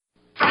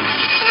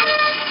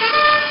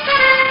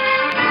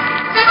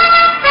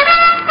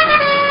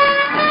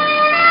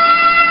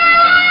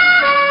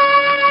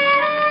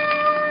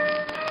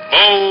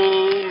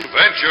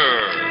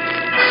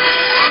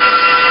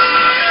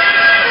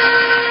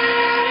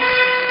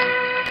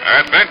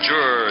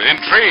Adventure,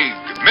 intrigue,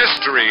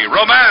 mystery,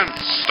 romance,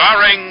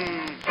 starring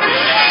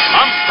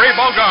Humphrey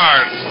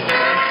Bogart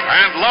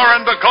and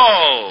Lauren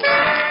Bacall.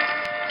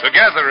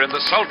 Together in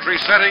the sultry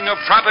setting of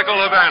tropical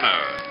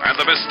Havana and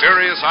the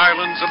mysterious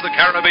islands of the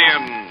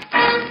Caribbean.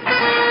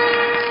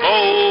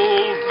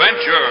 Bold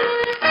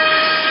Venture.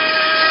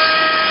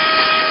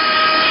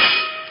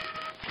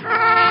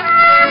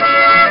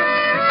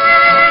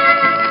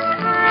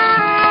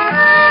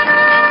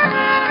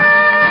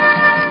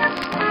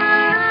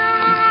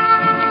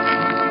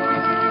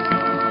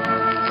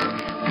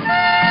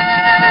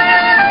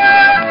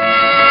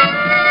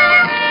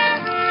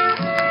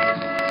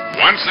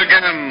 Once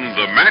again,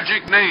 the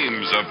magic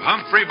names of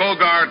Humphrey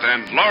Bogart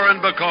and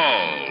Lauren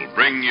Bacall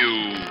bring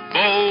you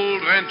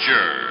Bold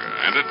Venture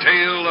and a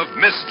tale of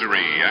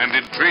mystery and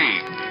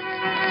intrigue.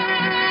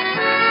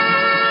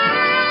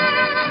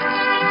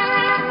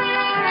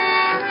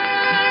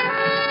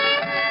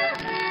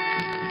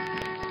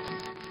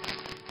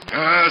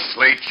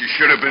 Slate, you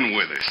should have been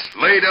with us.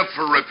 Laid up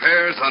for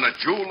repairs on a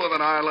jewel of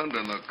an island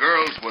and the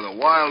girls with the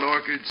wild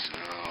orchids.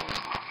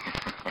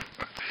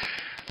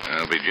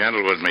 Well, be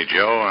gentle with me,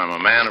 Joe. I'm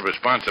a man of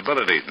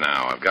responsibilities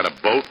now. I've got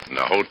a boat and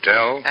a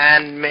hotel.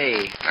 And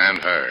me. And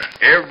her.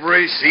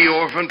 Every sea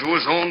orphan to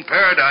his own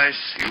paradise.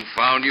 You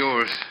found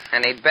yours.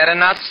 And he'd better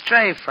not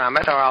stray from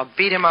it, or I'll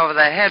beat him over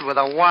the head with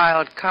a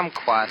wild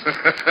kumquat.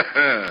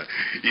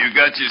 You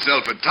got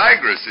yourself a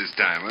tigress this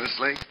time, huh,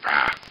 Slate?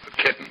 Ah, a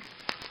kitten.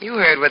 You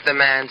heard what the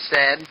man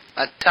said.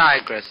 A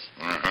tigress.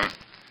 Uh-huh.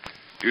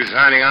 You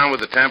signing on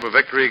with the Tampa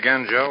Victory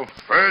again, Joe?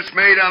 First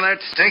mate on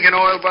that stinking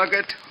oil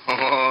bucket?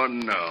 Oh,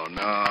 no.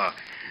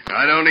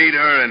 I don't need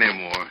her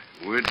anymore.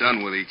 We're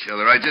done with each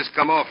other. I just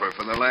come off her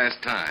for the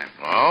last time.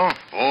 Oh?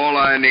 All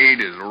I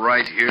need is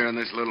right here in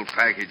this little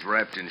package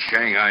wrapped in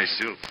Shanghai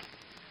silk.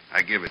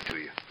 I give it to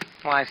you.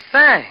 Why,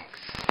 thanks.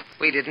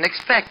 We didn't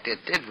expect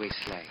it, did we,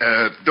 Slate?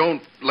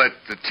 Don't let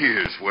the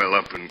tears well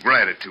up in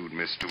gratitude,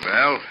 Miss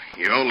Duval.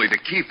 You're only to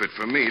keep it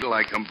for me till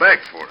I come back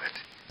for it.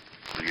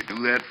 Will you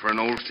do that for an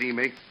old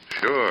seamate?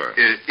 Sure.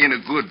 In a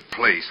good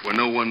place where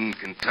no one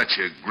can touch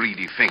a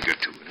greedy finger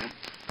to it, huh?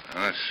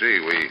 Let's see.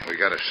 We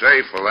got a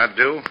safe. Will that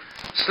do?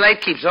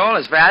 Slate keeps all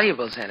his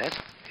valuables in it.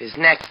 His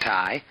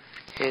necktie.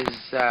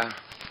 Well,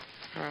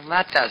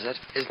 that does it.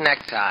 His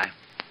necktie.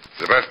 It's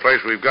the best place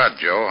we've got,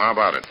 Joe. How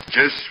about it?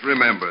 Just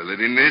remember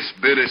that in this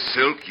bit of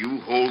silk,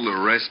 you hold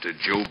the rest of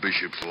Joe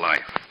Bishop's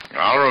life.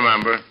 I'll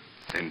remember.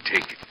 Then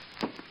take it.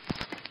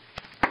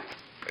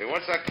 Hey,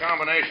 what's that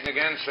combination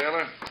again,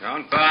 sailor?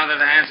 Don't bother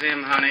to answer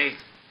him, honey,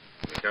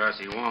 because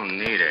he won't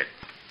need it.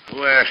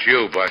 Who asked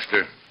you,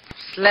 Buster?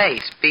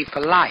 Slate, be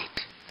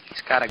polite.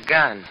 He's got a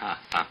gun.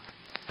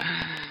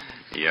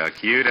 You're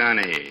cute,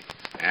 honey.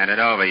 Hand it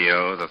over,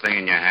 you, the thing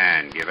in your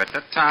hand. Give it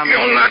to Tommy.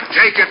 You'll not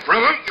take it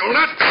from him. You'll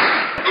not.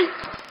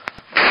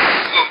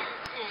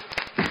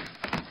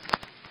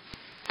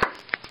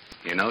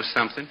 You know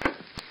something?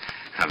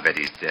 I bet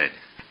he's dead.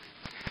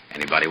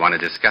 Anybody want to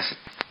discuss it?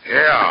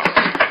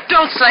 Yeah.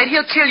 Don't, Slate.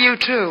 He'll kill you,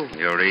 too.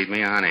 You read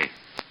me, honey.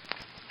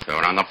 Throw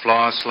it on the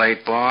floor,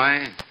 Slate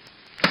boy.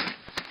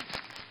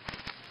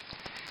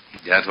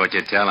 He does what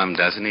you tell him,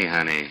 doesn't he,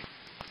 honey?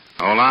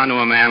 Hold on to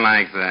a man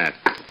like that.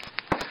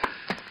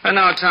 And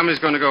now Tommy's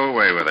going to go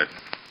away with it.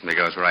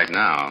 Because right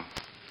now,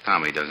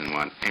 Tommy doesn't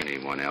want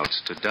anyone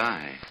else to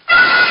die.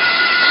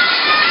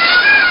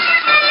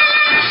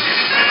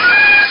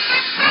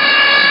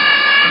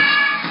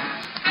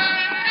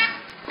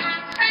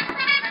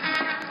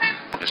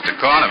 Mr.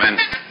 Cordovan.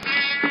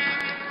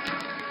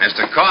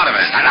 Mr.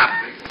 Cordovan. Shut up.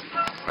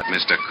 But,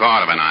 Mr.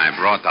 Cordovan, I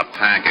brought the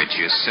package.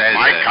 You said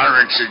My that...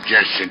 current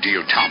suggestion to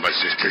you, Thomas,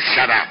 is to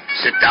shut up,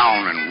 sit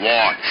down, and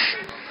watch.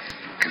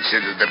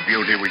 Consider the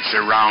beauty which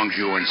surrounds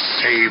you and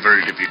savor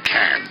it if you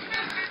can.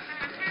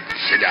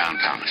 Sit down,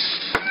 Thomas.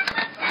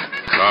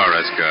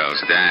 Chorus girls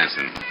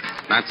dancing.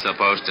 Not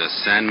supposed to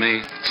send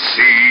me?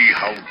 See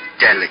how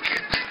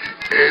delicate.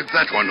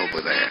 That one over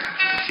there.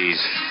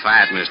 She's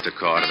fat, Mr.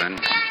 Cordovan.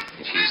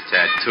 And she's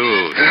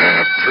tattooed.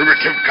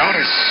 Primitive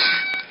goddess.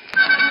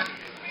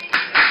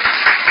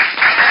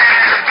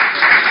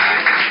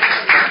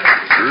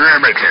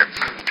 Primitive.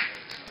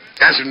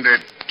 Doesn't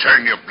it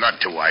turn your blood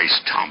to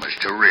ice, Thomas,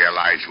 to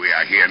realize we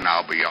are here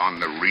now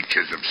beyond the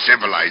reaches of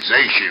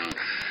civilization?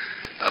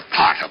 A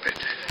part of it.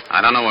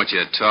 I don't know what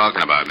you're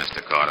talking about,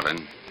 Mr.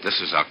 Cordovan. This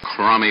is a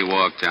crummy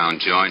walk-down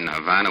joint in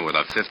Havana with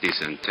a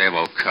 50-cent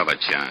table cover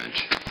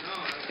charge.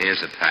 Here's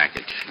the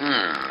package.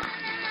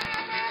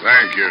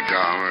 Thank you,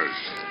 Thomas.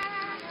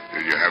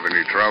 Did you have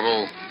any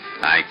trouble?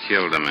 I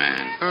killed a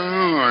man.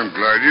 Oh, I'm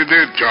glad you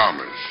did,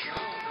 Thomas.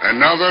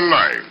 Another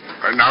life,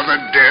 another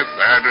death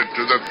added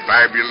to the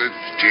fabulous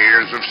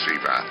tears of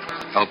Siva.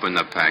 Open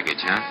the package,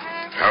 huh?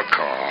 Of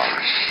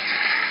course.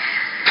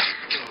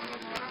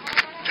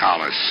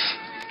 Thomas,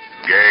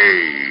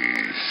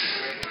 gaze.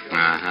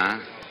 Uh-huh.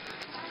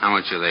 How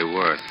much are they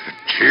worth? The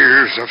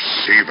tears of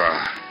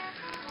Siva.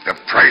 The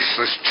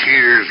priceless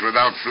tears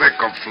without flick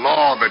or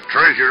flaw, the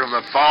treasure of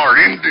the far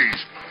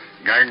Indies.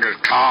 Genghis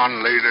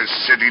Khan laid a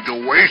city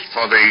to waste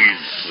for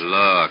these.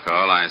 Look,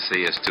 all I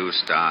see is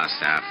 2-star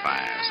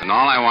sapphires. And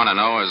all I want to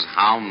know is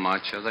how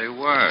much are they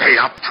worth? They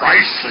are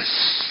priceless.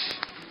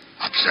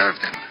 Observe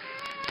them.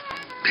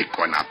 Pick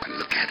one up and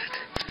look at it.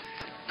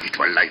 It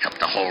will light up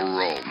the whole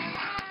room.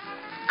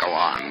 Go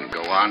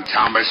on,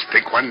 Thomas.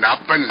 Pick one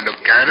up and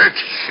look at it.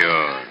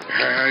 Sure.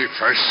 I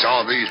first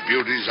saw these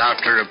beauties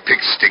after a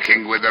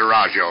pick-sticking with the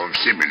Raja of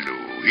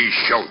Simelu. He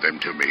showed them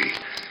to me.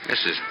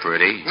 This is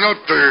pretty.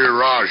 Not the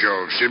Raja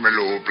of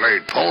Simelu who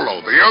played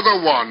polo. The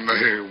other one,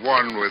 the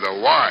one with the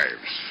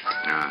wives.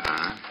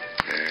 Uh-huh.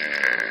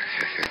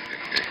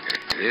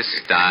 This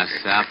star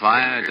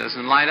sapphire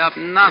doesn't light up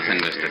nothing,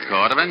 Mr.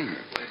 Cordovan.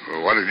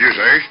 What did you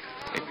say?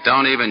 It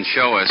don't even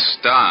show a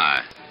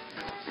star.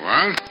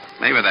 What?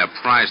 Maybe they're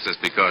priceless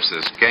because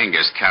this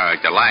Genghis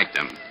character liked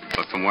them.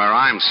 But from where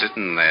I'm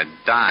sitting, they're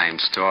dime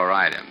store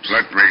items.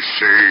 Let me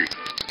see.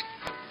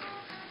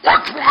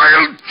 What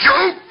wild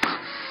joke!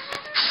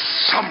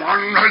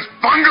 Someone has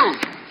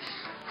bungled.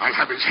 I'll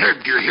have his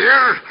head, do you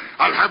hear?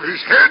 I'll have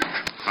his head.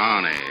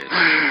 Ponies.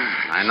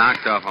 I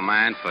knocked off a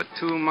man for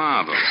 2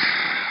 marbles.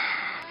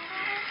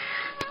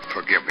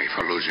 Forgive me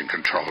for losing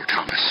control,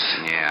 Thomas.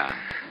 Yeah.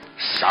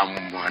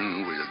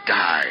 Someone will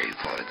die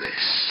for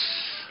this.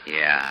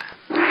 Yeah.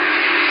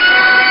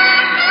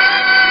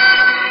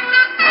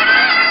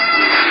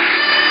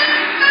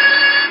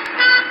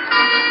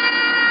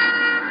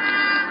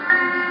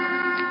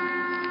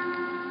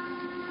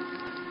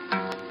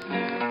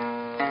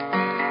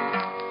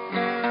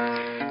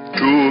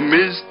 To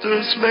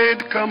Mr.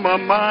 Slade come a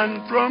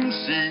man from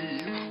sea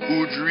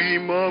who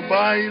dream of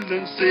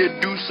island, say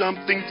do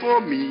something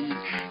for me.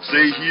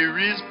 Say here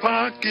is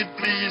pocket,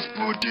 please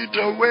put it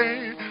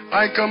away.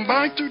 I come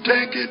back to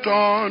take it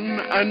on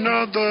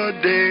another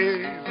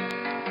day.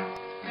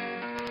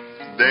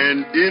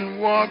 Then in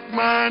walk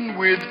man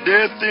with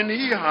death in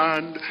he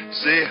hand,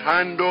 say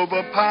hand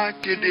over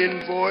pocket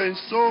in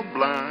voice so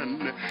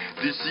bland.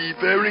 The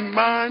seafaring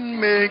man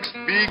makes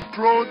big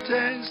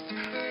protest,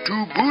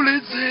 2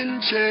 bullets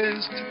in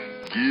chest,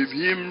 give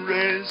him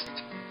rest.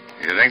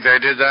 You think they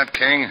did that,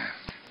 King?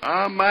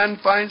 A man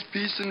finds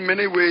peace in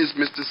many ways,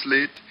 Mr.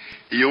 Slate.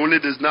 He only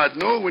does not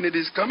know when it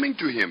is coming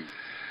to him.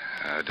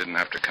 It didn't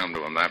have to come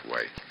to him that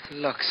way.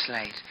 Look,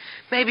 Slate,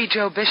 maybe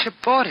Joe Bishop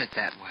bought it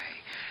that way.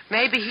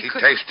 Maybe he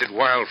could... tasted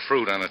wild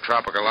fruit on a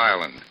tropical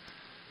island.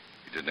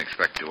 He didn't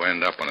expect to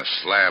end up on a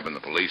slab in the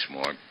police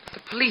morgue. The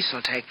police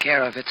will take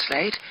care of it,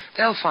 Slate.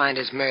 They'll find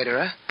his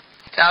murderer.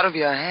 It's out of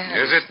your hands.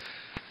 Is it?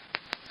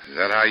 Is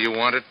that how you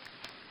want it?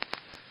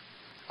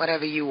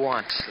 Whatever you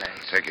want,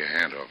 Slate. Take your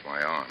hand off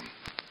my arm.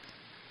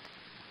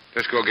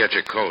 Just go get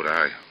your coat.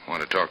 I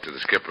want to talk to the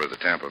skipper of the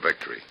Tampa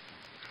Victory.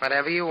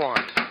 Whatever you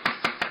want.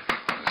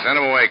 Send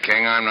him away,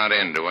 King. I'm not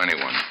into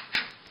anyone.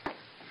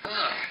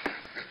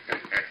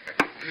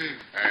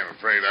 I'm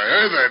afraid I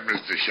heard that,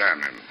 Mr.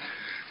 Shannon.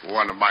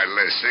 One of my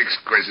less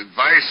exquisite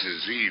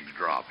vices,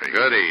 eavesdropping.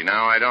 Goody.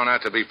 Now I don't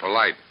have to be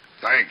polite.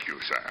 Thank you,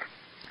 sir.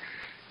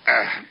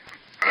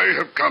 I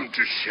have come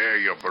to share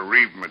your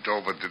bereavement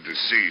over the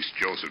deceased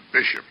Joseph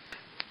Bishop,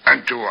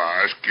 and to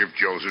ask if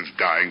Joseph's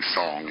dying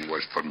song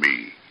was for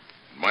me.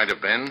 Might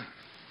have been.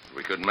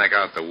 We couldn't make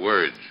out the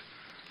words.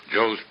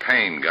 Joe's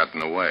pain got in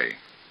the way.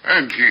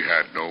 And he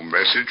had no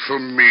message for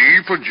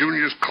me, for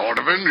Junius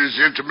Cordovan is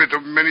intimate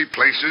of many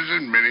places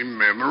and many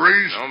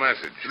memories. No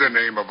message. The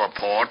name of a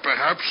port,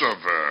 perhaps, of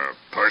a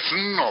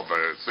person, of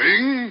a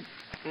thing?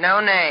 No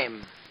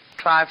name.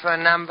 Try for a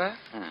number?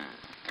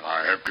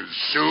 I have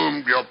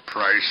consumed your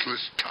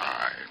priceless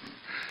time.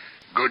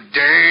 Good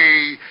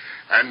day,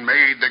 and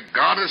may the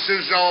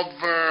goddesses of,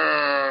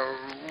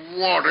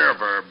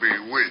 whatever be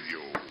with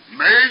you.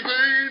 May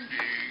they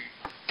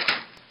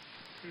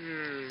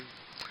indeed.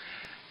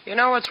 You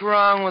know what's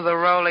wrong with the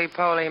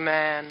roly-poly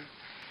man?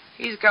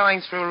 He's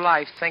going through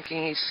life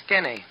thinking he's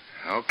skinny.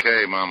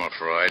 Okay, Mama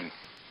Freud.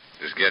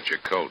 Just get your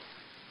coat.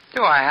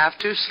 Do I have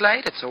to,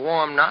 Slate? It's a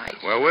warm night.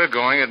 Where we're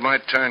going, it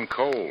might turn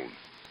cold.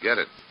 Get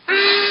it.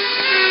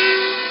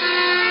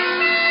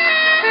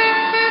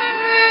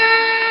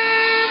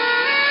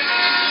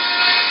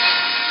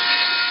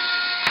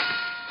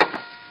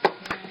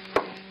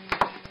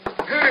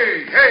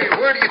 Hey,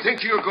 where do you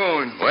think you're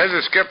going? Where's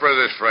the skipper of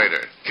this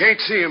freighter? Can't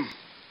see him.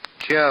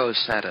 Joe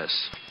sent us.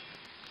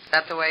 Is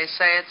that the way you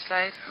say it,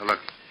 Slate? Look,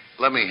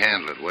 let me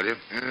handle it, will you?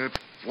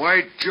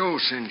 Why'd Joe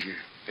send you?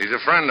 He's a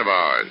friend of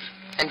ours.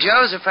 And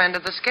Joe's a friend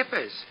of the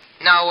skipper's.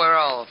 No, we're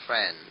all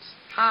friends.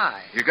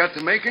 Hi. You got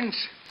the makings?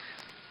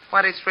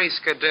 What is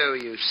Friska do,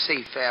 you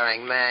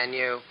seafaring man,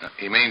 you?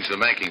 He means the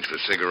makings for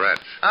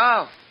cigarettes.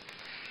 Oh.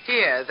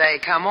 Here, they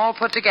come all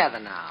put together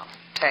now.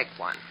 Take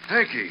one.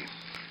 Thank you.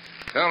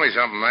 Tell me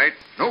something, mate.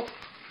 Nope.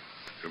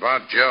 It's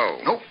about Joe.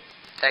 Nope.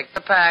 Take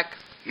the pack.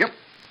 Yep.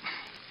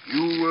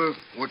 You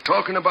were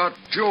talking about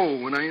Joe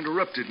when I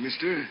interrupted,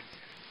 mister.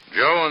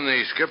 Joe and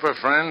the skipper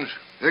friends?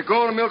 They're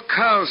going to milk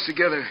cows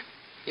together.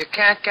 You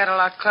can't get a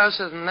lot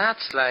closer than that,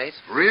 Slate.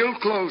 Real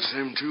close,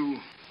 them two.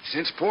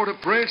 Since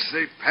Port-au-Prince,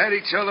 they pat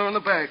each other on the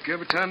back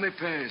every time they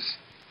pass.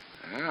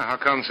 Yeah, how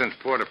come since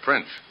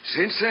Port-au-Prince?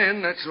 Since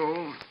then, that's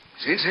all.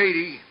 Since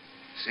Haiti.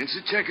 Since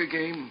the checker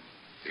game.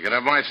 You can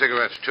have my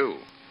cigarettes, too.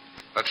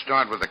 Let's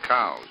start with the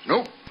cows.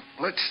 Nope.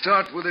 Let's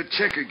start with the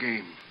checker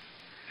game.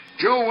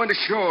 Joe went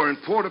ashore in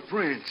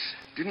Port-au-Prince.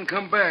 Didn't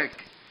come back.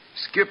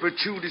 Skipper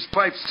chewed his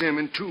pipe stem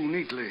in two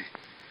neatly.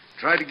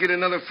 Tried to get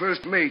another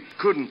first mate.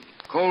 Couldn't.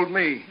 Called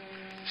me.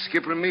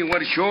 Skipper and me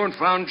went ashore and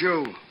found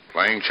Joe.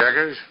 Playing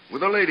checkers?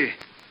 With a lady.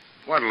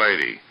 What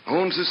lady?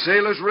 Owns the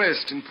Sailor's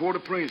Rest in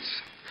Port-au-Prince.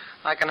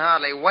 I can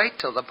hardly wait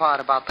till the part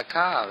about the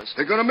cows.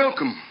 They're going to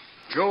milk 'em.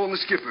 Joe and the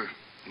skipper.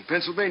 In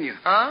Pennsylvania.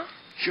 Huh?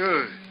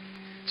 Sure.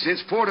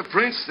 Since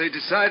Port-au-Prince, they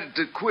decided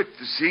to quit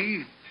the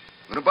sea.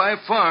 Going to buy a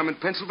farm in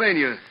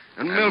Pennsylvania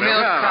and milk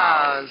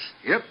cows.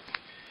 Yep.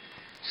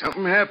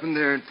 Something happened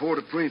there in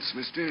Port-au-Prince,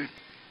 mister.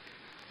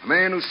 A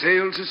man who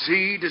sails the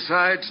sea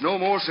decides no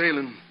more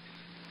sailing.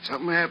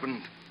 Something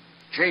happened.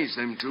 Changed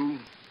them two.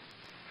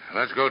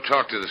 Let's go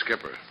talk to the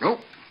skipper. Nope.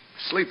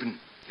 Sleeping.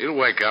 He'll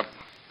wake up.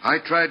 I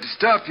tried to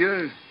stop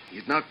you.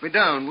 You'd knock me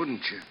down,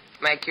 wouldn't you?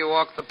 Make you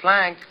walk the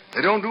plank.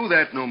 They don't do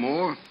that no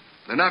more.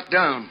 They're knocked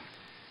down.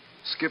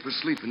 Skipper's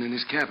sleeping in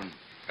his cabin.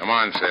 Come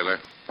on, sailor.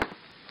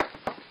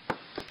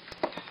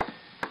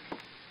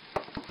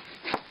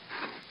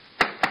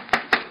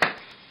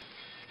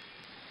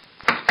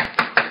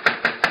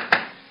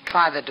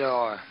 Try the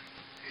door.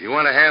 You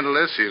want to handle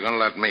this, or you're going to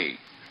let me?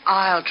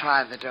 I'll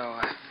try the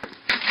door.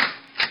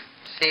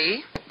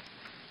 See?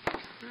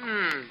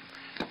 The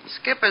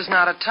skipper's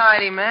not a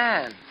tidy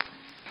man.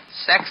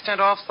 Sextant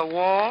off the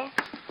wall.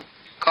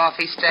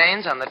 Coffee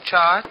stains on the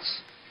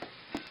charts.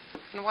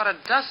 And what a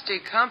dusty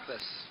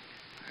compass.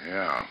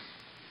 Yeah.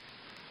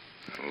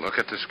 Look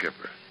at the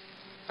skipper.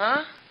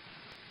 Huh?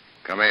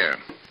 Come here.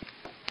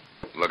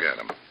 Look at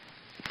him.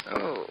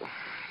 Oh,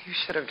 you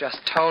should have just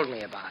told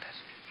me about it.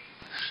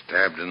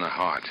 Stabbed in the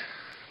heart.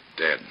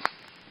 Dead.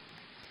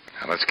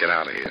 Now, let's get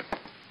out of here.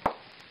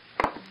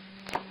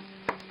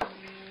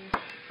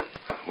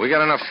 We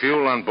got enough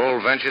fuel on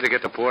Bold Venture to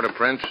get to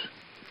Port-au-Prince?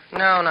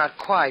 No, not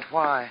quite.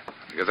 Why?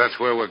 Because that's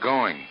where we're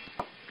going.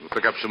 We'll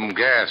pick up some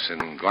gas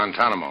in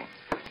Guantanamo.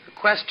 The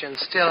question's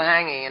still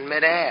hanging in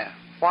midair.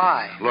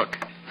 Why? Look.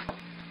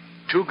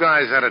 Two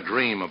guys had a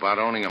dream about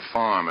owning a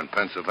farm in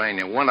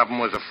Pennsylvania. One of them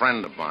was a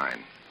friend of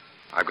mine.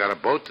 I've got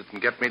a boat that can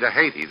get me to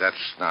Haiti. That's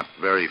not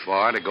very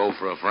far to go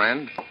for a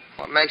friend.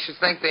 What makes you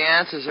think the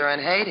answers are in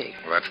Haiti?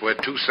 Well, that's where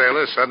two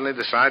sailors suddenly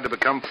decide to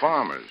become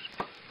farmers.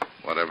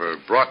 Whatever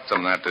brought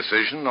them that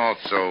decision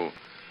also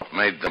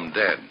made them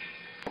dead.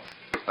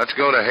 Let's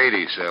go to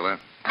Haiti, sailor.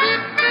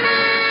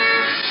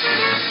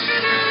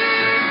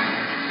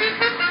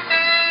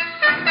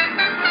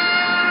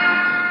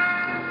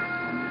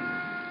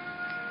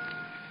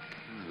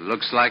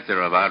 Looks like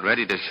they're about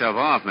ready to shove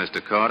off,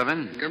 Mr.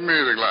 Cordovan. Give me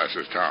the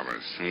glasses,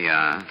 Thomas.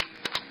 Yeah.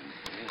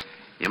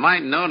 You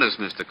might notice,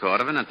 Mr.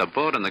 Cordovan, that the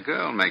boat and the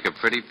girl make a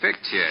pretty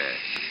picture.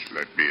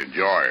 Let me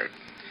enjoy it.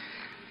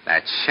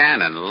 That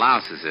Shannon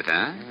louses it,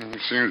 huh?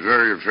 Seems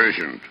very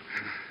efficient.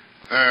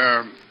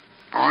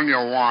 On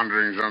your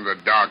wanderings on the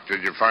dock,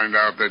 did you find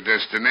out the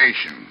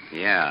destination?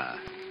 Yeah.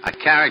 A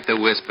character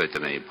whispered to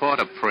me,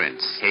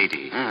 Port-au-Prince,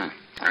 Haiti.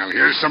 Well,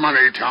 here's some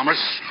money, Thomas.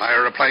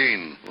 Hire a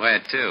plane. Where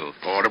to?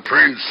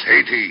 Port-au-Prince,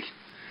 Haiti.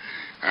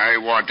 I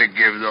want to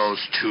give those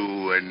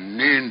two an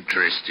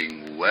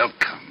interesting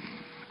welcome.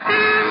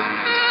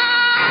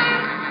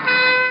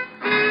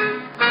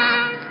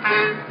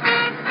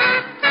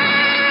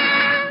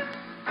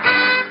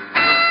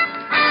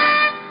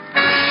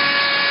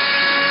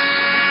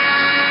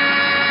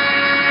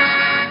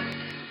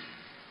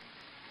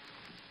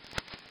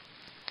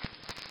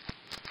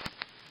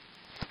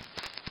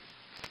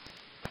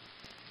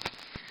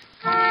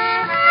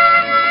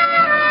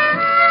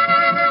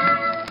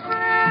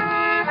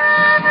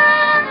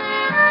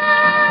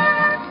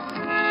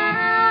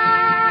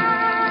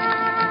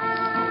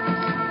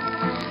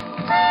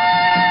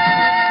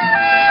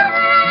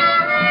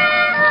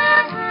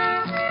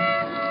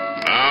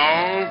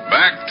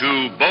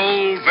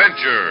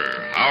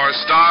 Our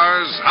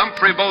stars,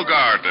 Humphrey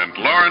Bogart and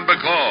Lauren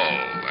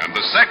Bacall, and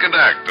the second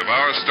act of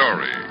our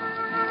story.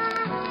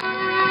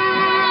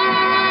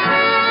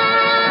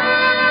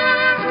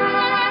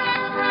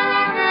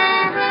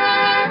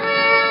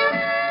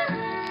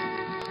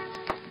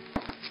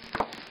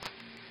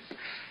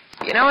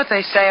 You know what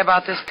they say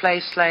about this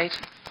place, Slate?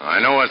 I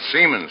know what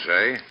seamen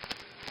say.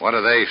 What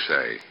do they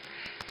say?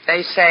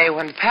 They say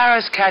when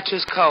Paris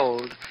catches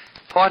cold,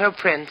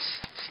 Port-au-Prince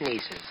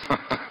sneezes.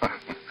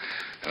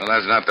 Well,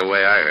 that's not the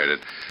way I heard it.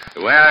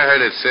 The way I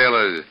heard it,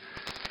 sailor...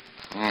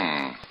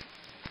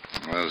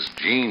 Those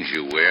jeans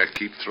you wear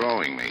keep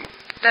throwing me.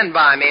 Then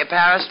buy me a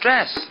Paris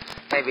dress.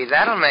 Maybe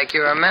that'll make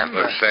you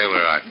remember. Look,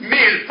 sailor,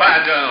 Mille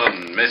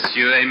pardons,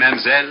 monsieur et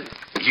mademoiselle.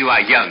 You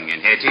are young in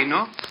Haiti,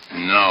 no?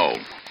 No.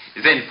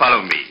 Then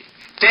follow me.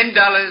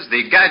 $10,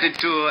 the guided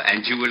tour,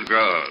 and you will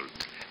grow old.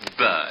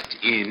 But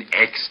in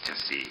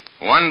ecstasy.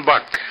 $1.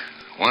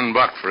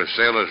 $1 for a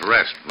sailor's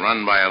rest,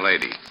 run by a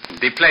lady.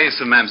 The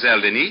place of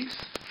Mademoiselle Denise?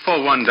 For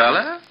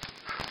 $1?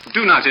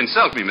 Do not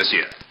insult me,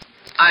 monsieur.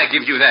 I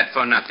give you that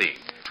for nothing.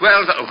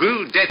 12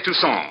 Rue des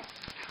Toussaint.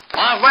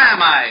 Au revoir,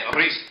 my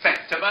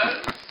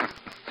respectable.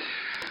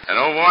 And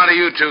au revoir to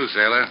you, too,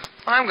 sailor.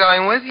 I'm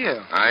going with you.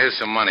 Here's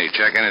some money.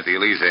 Check in at the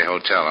Elysee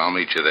Hotel. I'll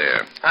meet you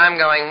there. I'm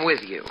going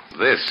with you.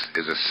 This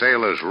is a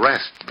sailor's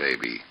rest,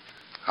 baby.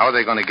 How are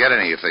they going to get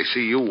any if they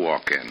see you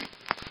walk in?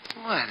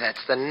 Why,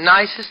 that's the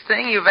nicest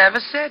thing you've ever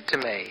said to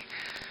me.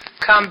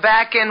 Come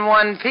back in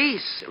one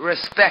piece,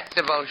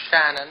 respectable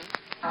Shannon.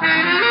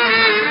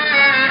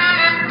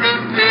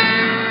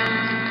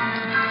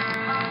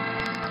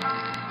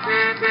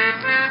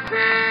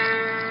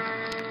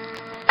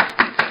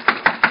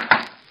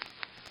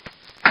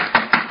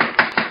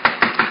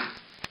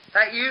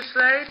 That you,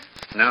 Slade?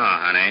 No,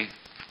 honey.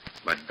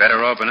 But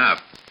better open up,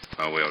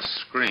 or we'll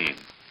scream.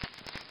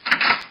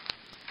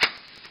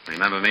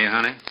 Remember me,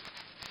 honey?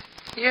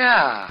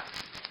 Yeah.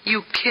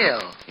 You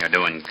kill. You're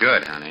doing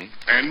good, honey.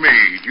 And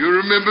me. Do you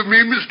remember me,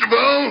 Mr.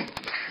 Val?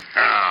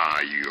 Ah,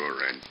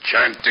 you're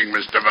enchanting,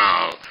 Mr.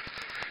 Val.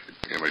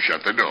 Never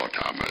shut the door,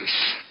 Thomas.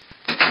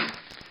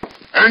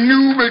 And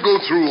you may go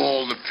through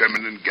all the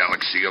feminine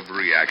galaxy of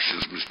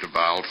reactions, Mr.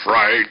 Val.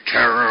 Fright,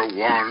 terror,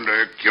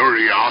 wonder,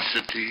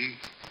 curiosity.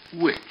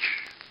 Which?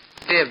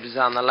 Dibs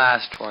on the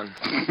last one.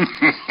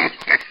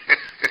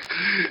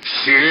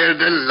 Sheer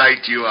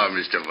delight you are,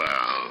 Mr.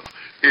 Val.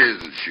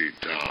 Isn't she,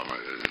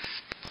 Thomas?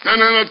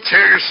 No,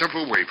 tear yourself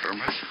away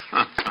from us.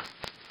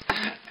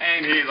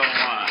 Ain't he the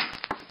one?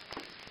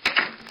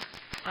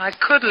 I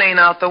could lean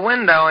out the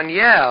window and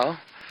yell.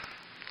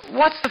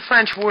 What's the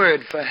French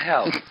word for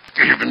help?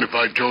 Even if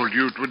I told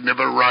you, it would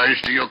never rise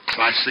to your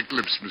classic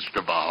lips,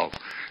 Mr. Val.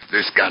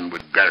 This gun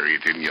would bury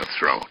it in your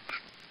throat.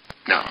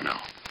 No.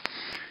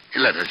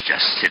 Let us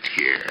just sit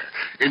here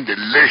in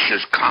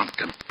delicious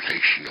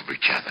contemplation of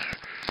each other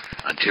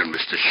until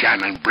Mr.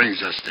 Shannon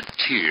brings us the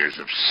tears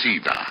of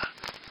Siva.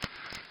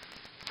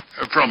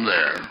 From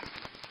there,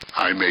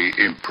 I may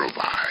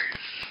improvise.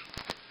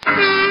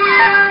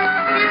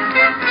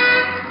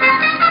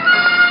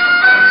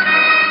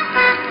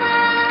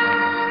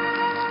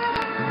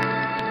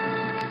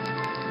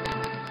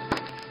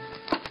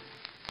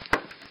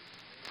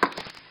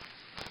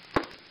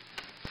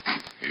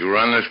 You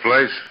run this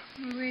place?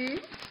 Oui.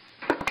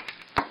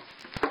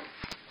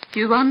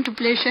 You want to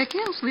play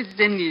checkers with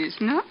Denise,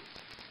 no?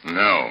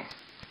 No.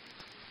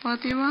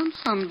 What do you want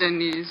from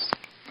Denise?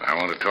 I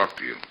want to talk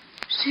to you.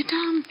 Sit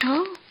down,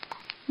 talk.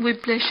 We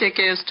play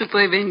checkers to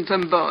prevent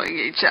from boring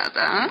each other,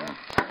 huh?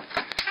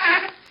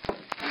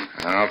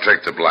 I'll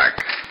take the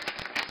black.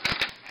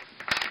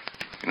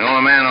 You know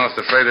a man off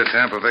the freighter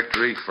Tampa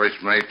Victory,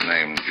 first mate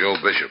named Joe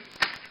Bishop?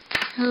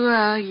 Who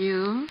are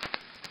you?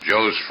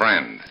 Joe's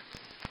friend.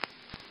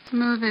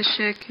 Mauvais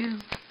checker.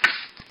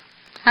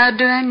 How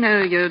do I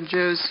know you're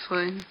Joe's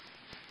friend?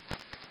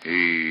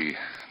 He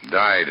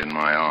died in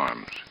my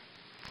arms.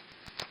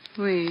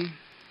 Oui.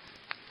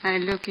 I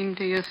look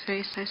into your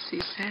face, I see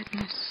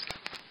sadness.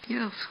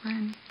 Your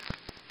friend.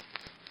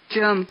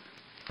 Jump.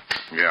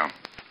 Yeah.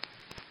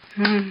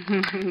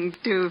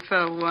 2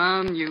 for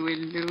 1, you will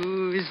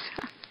lose.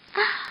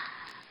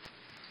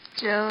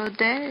 Joe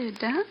dead,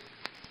 huh?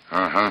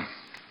 Uh-huh.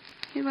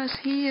 He was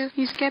here.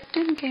 His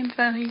captain came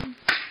for him.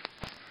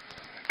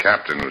 The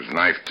captain was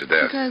knifed to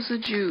death. It was the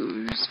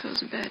Jews, for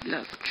the bad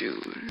luck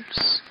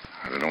Jews.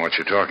 I don't know what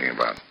you're talking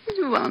about.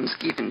 The ones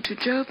given to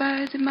Joe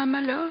by the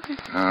Mama Loy.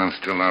 I'm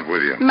still not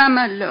with you.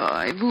 Mama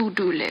Loy,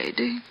 voodoo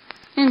lady.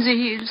 In the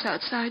hills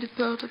outside of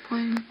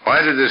Port-au-Prince.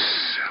 Why did this,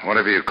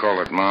 whatever you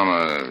call it,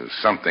 Mama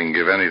something,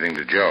 give anything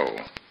to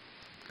Joe?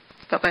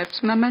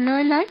 Perhaps Mama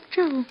Loy liked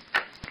Joe.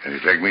 Can you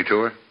take me to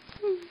her?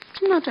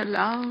 It's not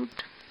allowed.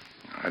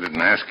 I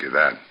didn't ask you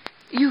that.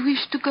 You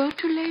wish to go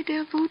to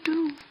Lady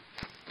Voodoo?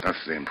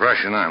 That's the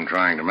impression I'm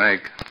trying to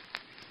make.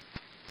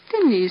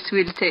 Denise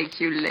will take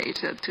you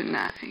later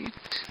tonight.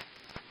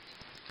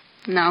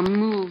 Now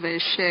move a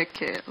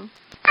shekel.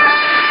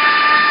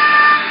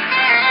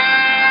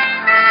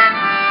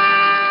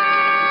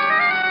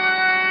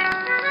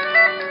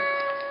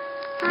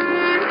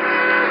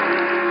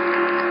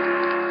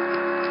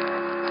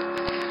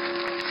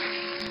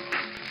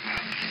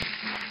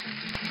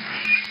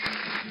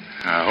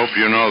 I hope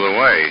you know the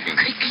way.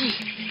 Quickly.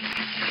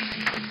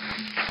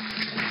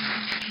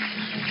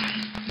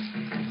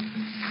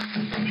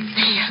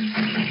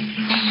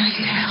 There is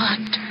a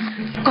hut.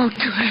 Go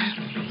to her.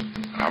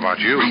 How about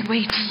you? I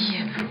wait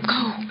here. Go.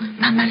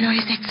 Mama Loy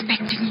is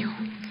expecting you.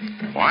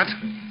 What?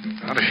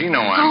 How does she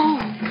know I'm... Go.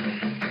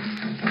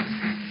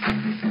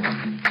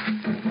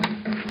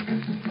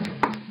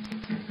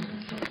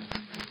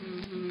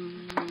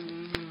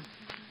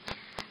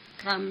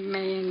 Come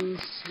in,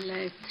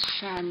 Slate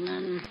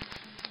Shannon.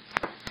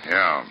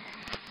 Yeah.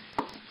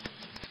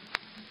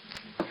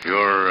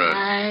 You're,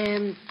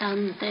 I'm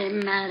Tante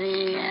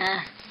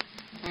Maria,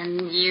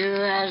 and you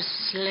are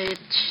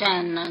Slate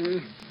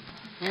Shannon,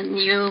 and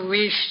you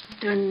wish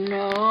to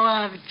know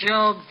of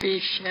Joe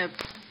Bishop.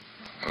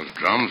 Those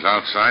drums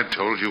outside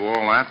told you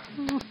all that?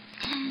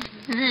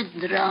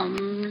 the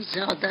drums,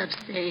 other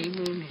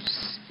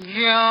things.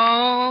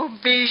 Joe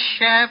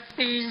Bishop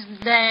is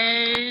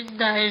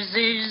dead, as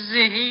is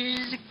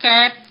his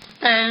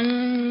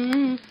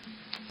captain.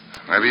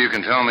 Maybe you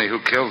can tell me who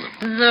killed him.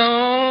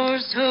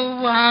 Those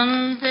who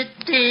won the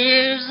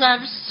tears of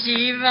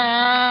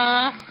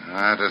Shiva.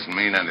 That doesn't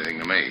mean anything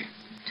to me.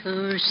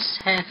 2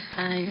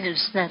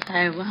 sapphires that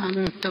I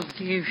want to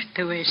give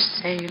to a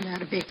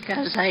sailor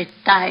because I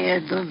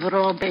tired of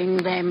rubbing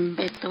them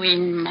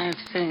between my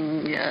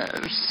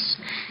fingers.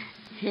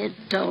 He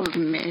told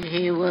me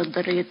he would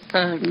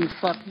return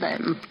for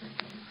them.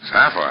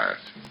 Sapphires?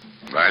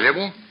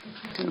 Valuable?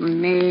 To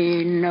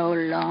me, no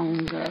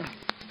longer.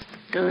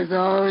 To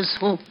those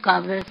who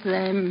covet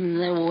them,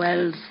 the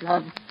wealth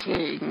of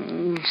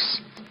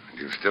kings.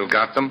 You've still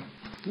got them?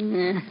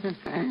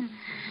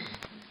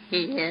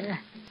 Here,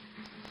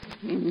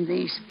 in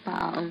this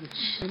pouch.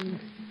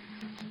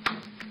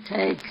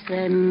 Take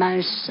them,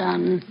 my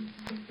son.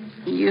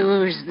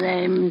 Use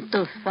them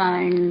to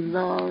find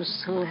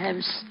those who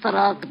have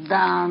struck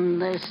down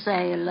the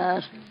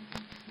sailor.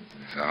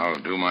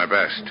 I'll do my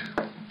best.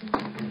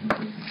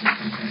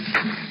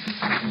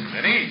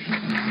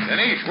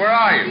 Denise, where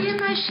are you? Here,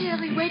 my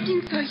Shirley,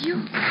 waiting for you.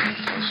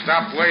 Well,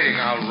 stop waiting.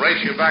 I'll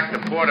race you back to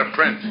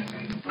Port-au-Prince.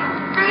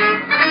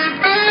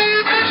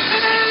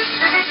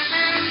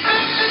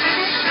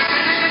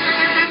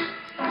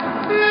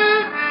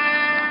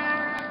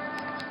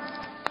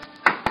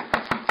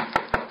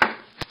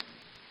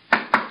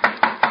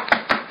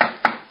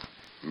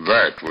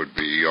 That would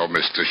be your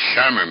Mr.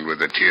 Shannon with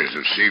the tears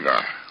of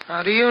Siva.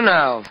 How do you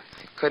know?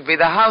 It could be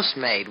the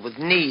housemaid with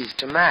knees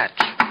to match.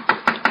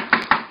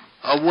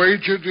 A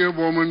wager, dear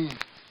woman.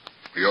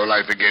 Your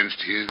life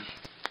against his.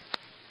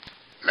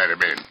 Let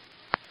him in.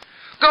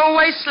 Go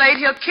away, Slade.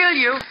 He'll kill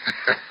you.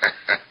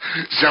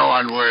 So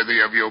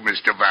unworthy of you,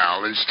 Mr.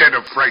 Val. Instead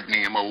of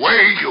frightening him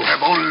away, you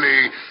have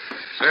only...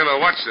 Sailor,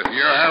 what's it?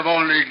 You have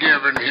only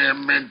given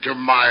him into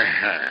my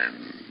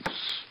hands.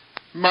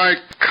 My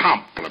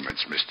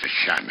compliments, Mr.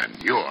 Shannon.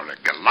 You're a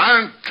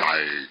gallant.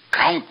 I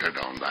counted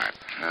on that.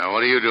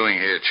 What are you doing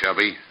here,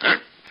 Chubby?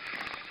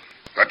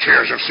 The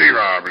tears of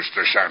Siva,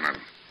 Mr.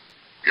 Shannon.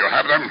 You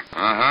have them?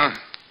 Uh-huh.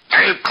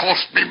 They've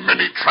cost me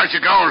many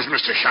tragic hours,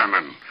 Mr.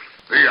 Shannon.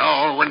 The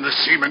hour when the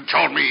seaman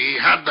told me he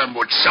had them,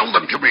 would sell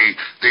them to me.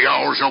 The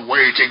hours of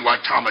waiting while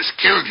Thomas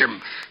killed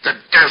him. The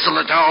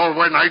desolate hour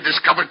when I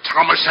discovered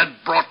Thomas had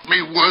brought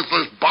me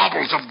worthless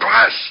baubles of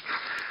glass.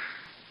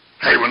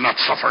 I will not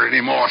suffer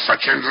any more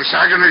such endless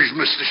agonies,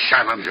 Mr.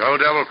 Shannon. Joe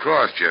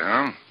double-crossed you,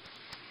 huh?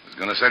 Was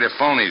going to sell you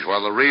phonies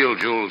while the real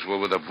jewels were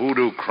with a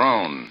voodoo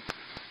crone,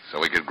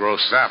 so he could grow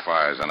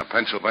sapphires on a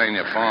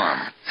Pennsylvania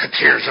farm. The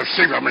tears of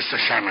Siva, Mr.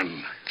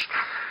 Shannon.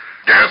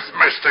 Death,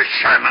 Mr.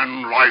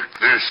 Shannon, like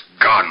this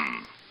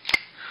gun.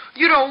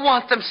 You don't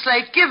want them,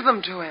 Slade. Give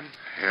them to him.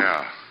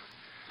 Yeah.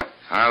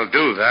 I'll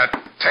do that.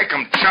 Take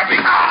them, Chubby.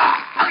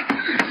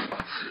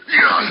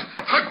 Yeah,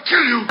 I'll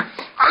kill you.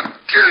 I'll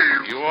kill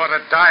you. You ought to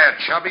diet,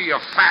 Chubby. You're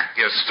fat.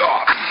 You're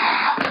starved.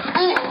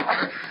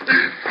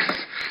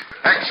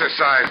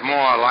 Exercise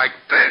more like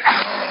this.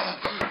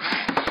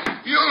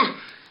 You...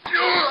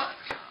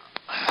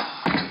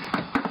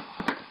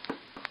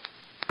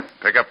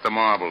 Pick up the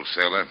marbles,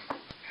 sailor.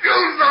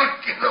 You'll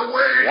not get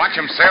away. Watch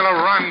him, sailor.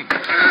 Run.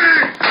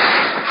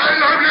 I'll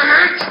have your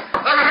head.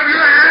 I'll have your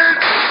head.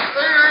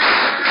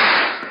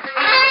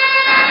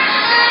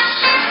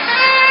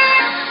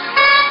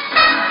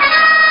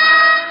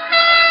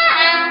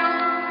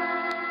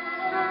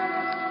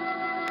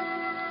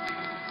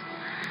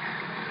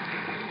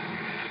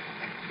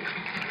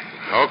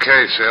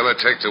 Okay, sailor,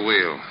 take the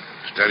wheel.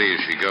 Steady as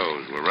she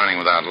goes. We're running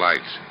without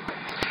lights.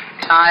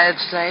 Tired,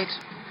 Slade?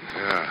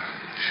 Yeah,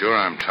 sure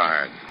I'm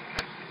tired.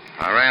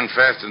 I ran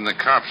faster than the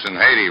cops in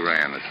Haiti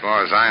ran. As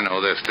far as I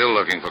know, they're still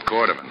looking for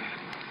Cordovan.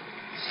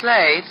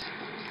 Slade?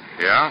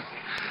 Yeah?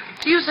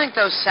 Do you think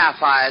those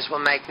sapphires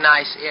will make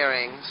nice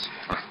earrings?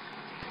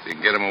 If you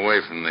can get him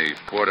away from the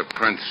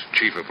Port-au-Prince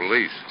chief of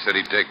police, said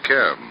he'd take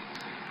care of him.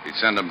 He'd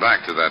send him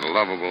back to that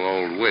lovable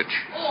old witch.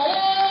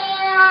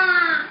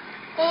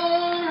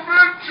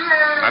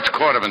 That's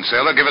Cordovan,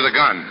 sailor. Give her the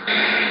gun.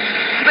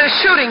 They're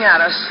shooting at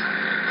us.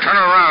 Turn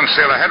her around,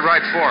 sailor. Head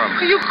right for him.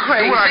 Are you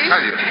crazy? Do what I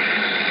tell you.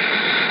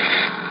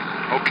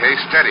 Okay,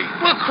 steady.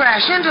 We'll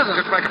crash into them.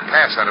 Just make a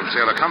pass at him,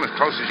 sailor. Come as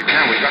close as you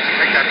can. We've got to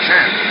take that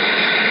chance.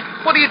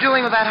 What are you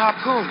doing with that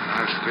harpoon?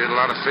 I've speared a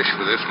lot of fish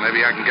with this.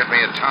 Maybe I can get me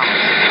a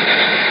Thomas.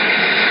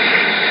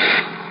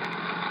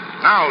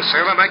 Now,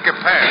 sailor, make your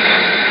pass.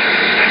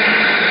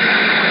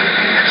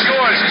 It's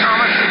yours,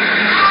 Thomas.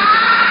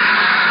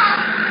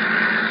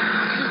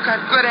 You've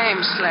got good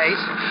aim,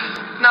 Slade.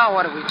 Now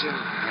what do we do?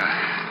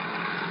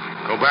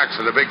 Go back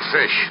for the big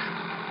fish.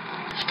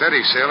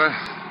 Steady, sailor.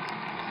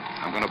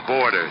 I'm going to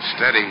board her.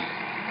 Steady.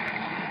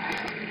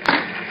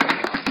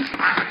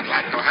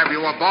 Glad to have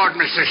you aboard,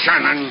 Mr.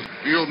 Shannon.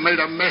 You've made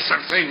a mess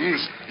of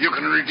things. You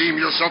can redeem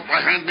yourself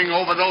by handing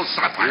over those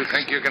sapphires. You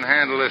think you can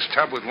handle this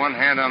tub with one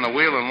hand on the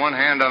wheel and one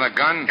hand on a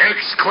gun?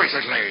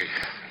 Exquisitely.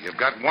 You've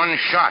got one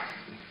shot.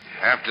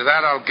 After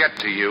that, I'll get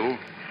to you.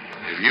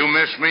 If you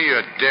miss me,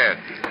 you're dead.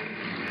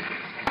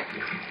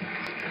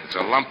 It's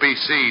a lumpy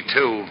sea,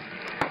 too.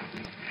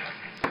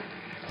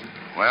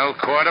 Well,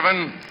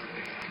 Cordovan?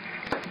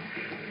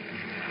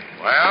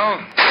 Well?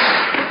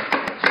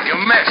 You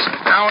missed.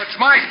 Now it's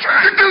my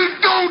turn.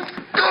 Don't!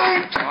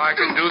 Oh, I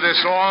can do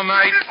this all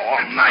night.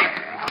 All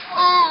night.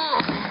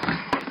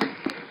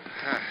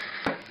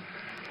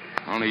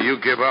 Only you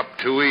give up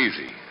too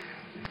easy.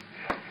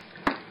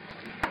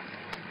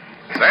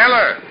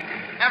 Sailor!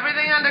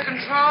 Everything under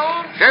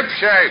control?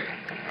 Shipshape.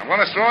 I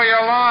want to throw you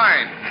a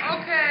line.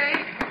 Okay.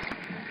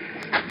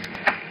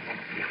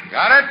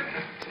 Got it?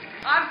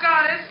 I've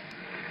got it.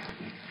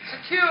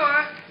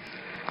 Secure.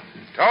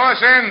 Tow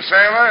us in,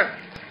 sailor.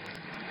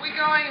 We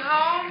going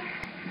home?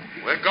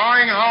 We're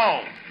going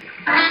home.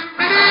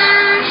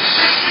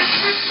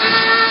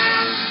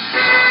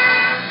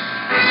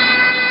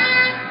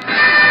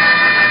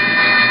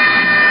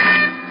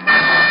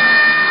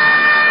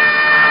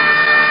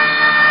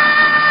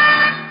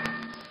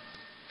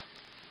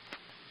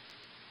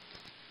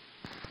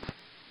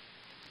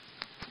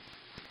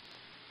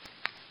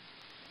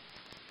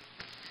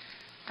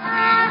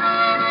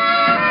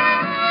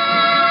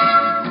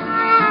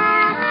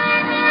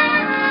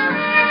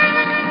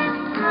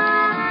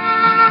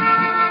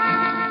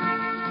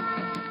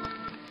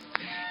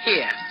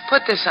 Here,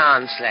 put this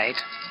on,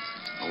 Slate.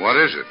 What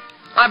is it?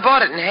 I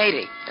bought it in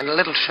Haiti, in a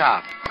little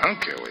shop. I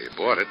don't care where you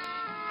bought it.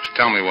 Just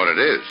tell me what it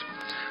is.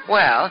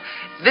 Well,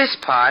 this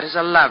part is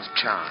a love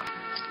charm.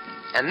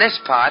 And this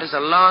part is a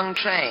long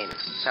chain,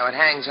 so it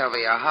hangs over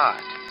your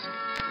heart.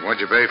 What'd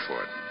you pay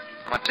for it?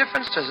 What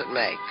difference does it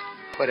make?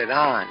 Put it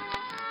on.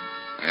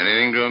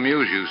 Anything to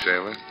amuse you,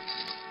 sailor?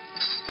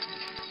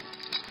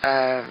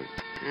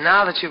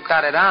 Now that you've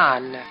got it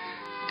on,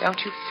 don't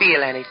you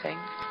feel anything?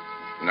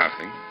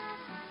 Nothing.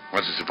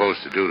 What's it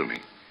supposed to do to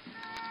me?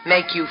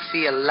 Make you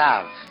feel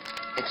love.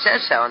 It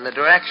says so in the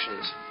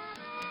directions.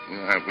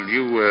 Well,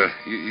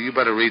 you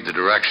better read the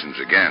directions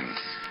again.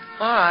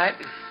 All right.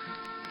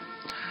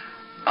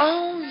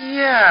 Oh,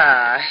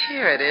 yeah.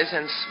 Here it is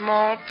in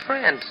small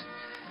print.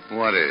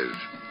 What is?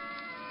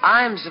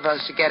 I'm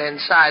supposed to get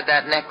inside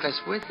that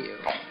necklace with you.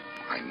 Oh,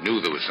 I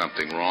knew there was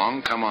something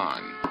wrong. Come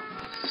on.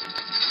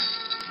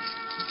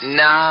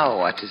 Now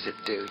what does it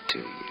do to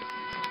you?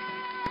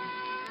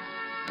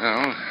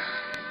 Well,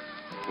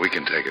 we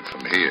can take it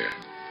from here.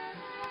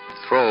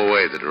 Throw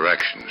away the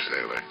directions,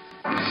 sailor.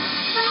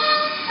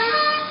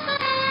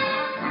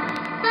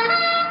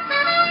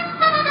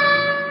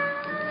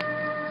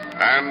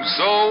 And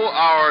so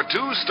our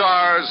two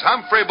stars,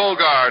 Humphrey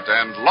Bogart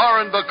and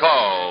Lauren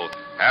Bacall,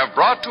 have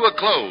brought to a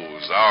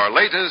close our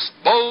latest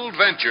bold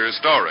venture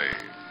story.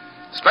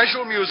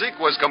 Special music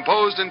was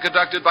composed and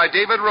conducted by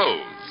David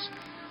Rose.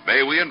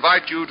 May we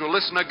invite you to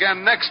listen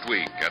again next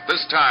week at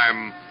this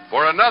time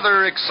for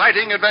another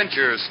exciting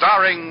adventure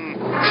starring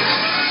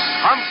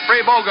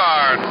Humphrey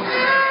Bogart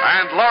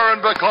and Lauren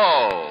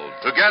Bacall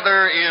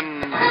together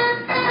in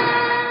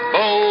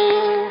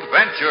Bold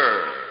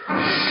Venture.